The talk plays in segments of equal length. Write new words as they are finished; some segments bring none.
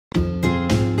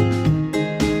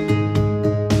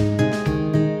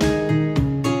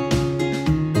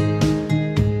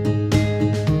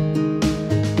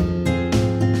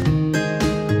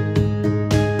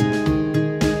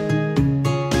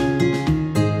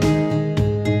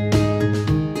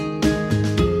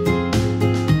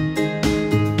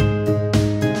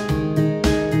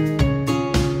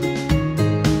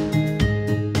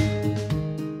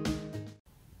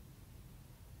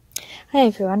Hey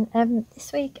everyone,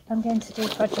 this week I'm going to do a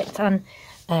project on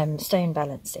stone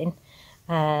balancing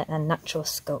and natural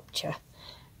sculpture.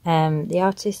 The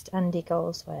artist Andy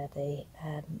Goldsworthy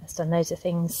has done loads of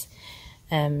things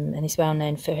and is well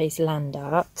known for his land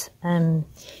art,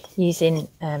 using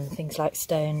things like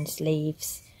stones,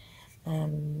 leaves,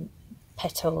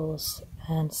 petals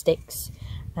and sticks,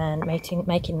 and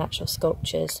making natural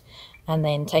sculptures and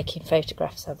then taking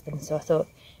photographs of them. So I thought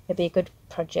it'd be a good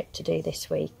project to do this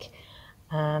week.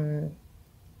 And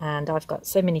I've got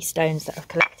so many stones that I've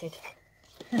collected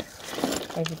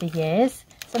over the years.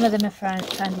 Some of them are found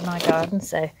in my garden,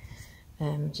 so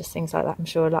just things like that I'm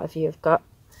sure a lot of you have got.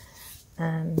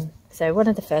 So one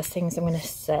of the first things I'm going to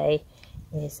say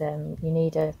is you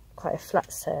need quite a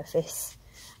flat surface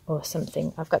or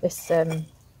something. I've got this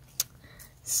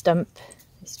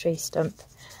this tree stump,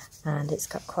 and it's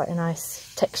got quite a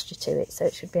nice texture to it, so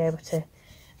it should be able to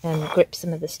grip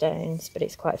some of the stones, but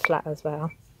it's quite flat as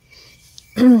well.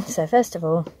 So first of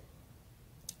all,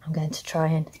 I'm going to try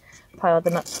and pile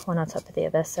them up one on top of the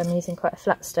other. So I'm using quite a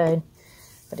flat stone,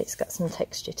 but it's got some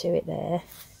texture to it there.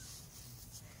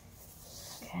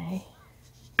 Okay.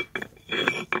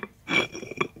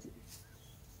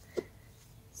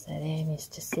 So the aim is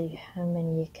to see how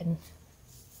many you can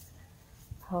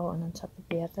pile one on top of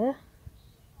the other.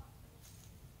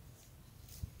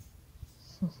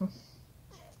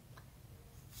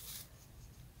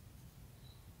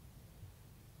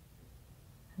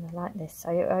 And I like this.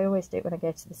 I always do it when I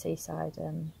go to the seaside,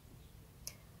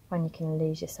 when you can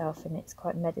lose yourself, and it's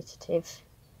quite meditative,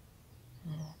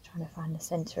 trying to find the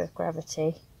centre of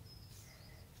gravity.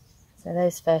 So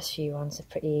those first few ones are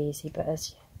pretty easy, but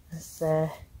as you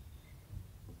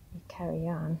carry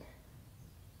on,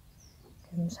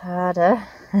 it becomes harder.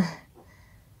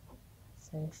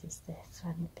 So this is the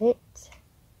fun bit.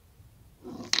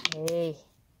 Hey.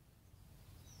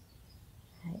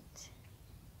 Right.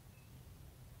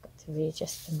 Got to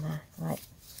readjust them there. Right.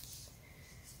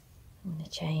 I'm going to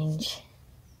change.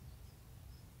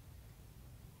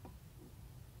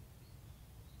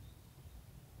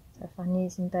 So if I'm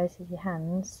using both of your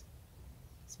hands,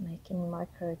 it's making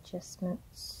micro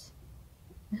adjustments,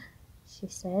 she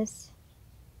says.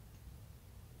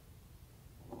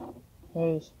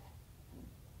 Hey.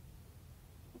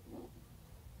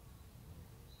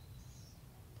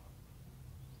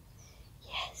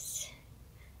 Yes.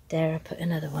 Dare I put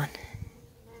another one?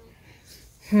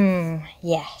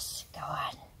 Yes, go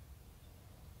on.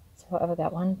 So what have I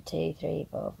got? 1, 2, 3,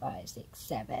 4, 5, 6,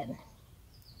 7,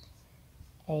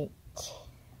 8.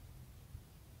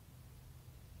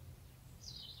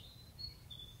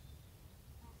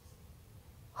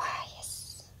 Wow,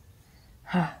 yes.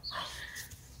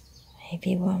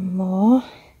 Maybe one more.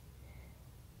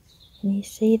 Can you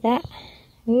see that?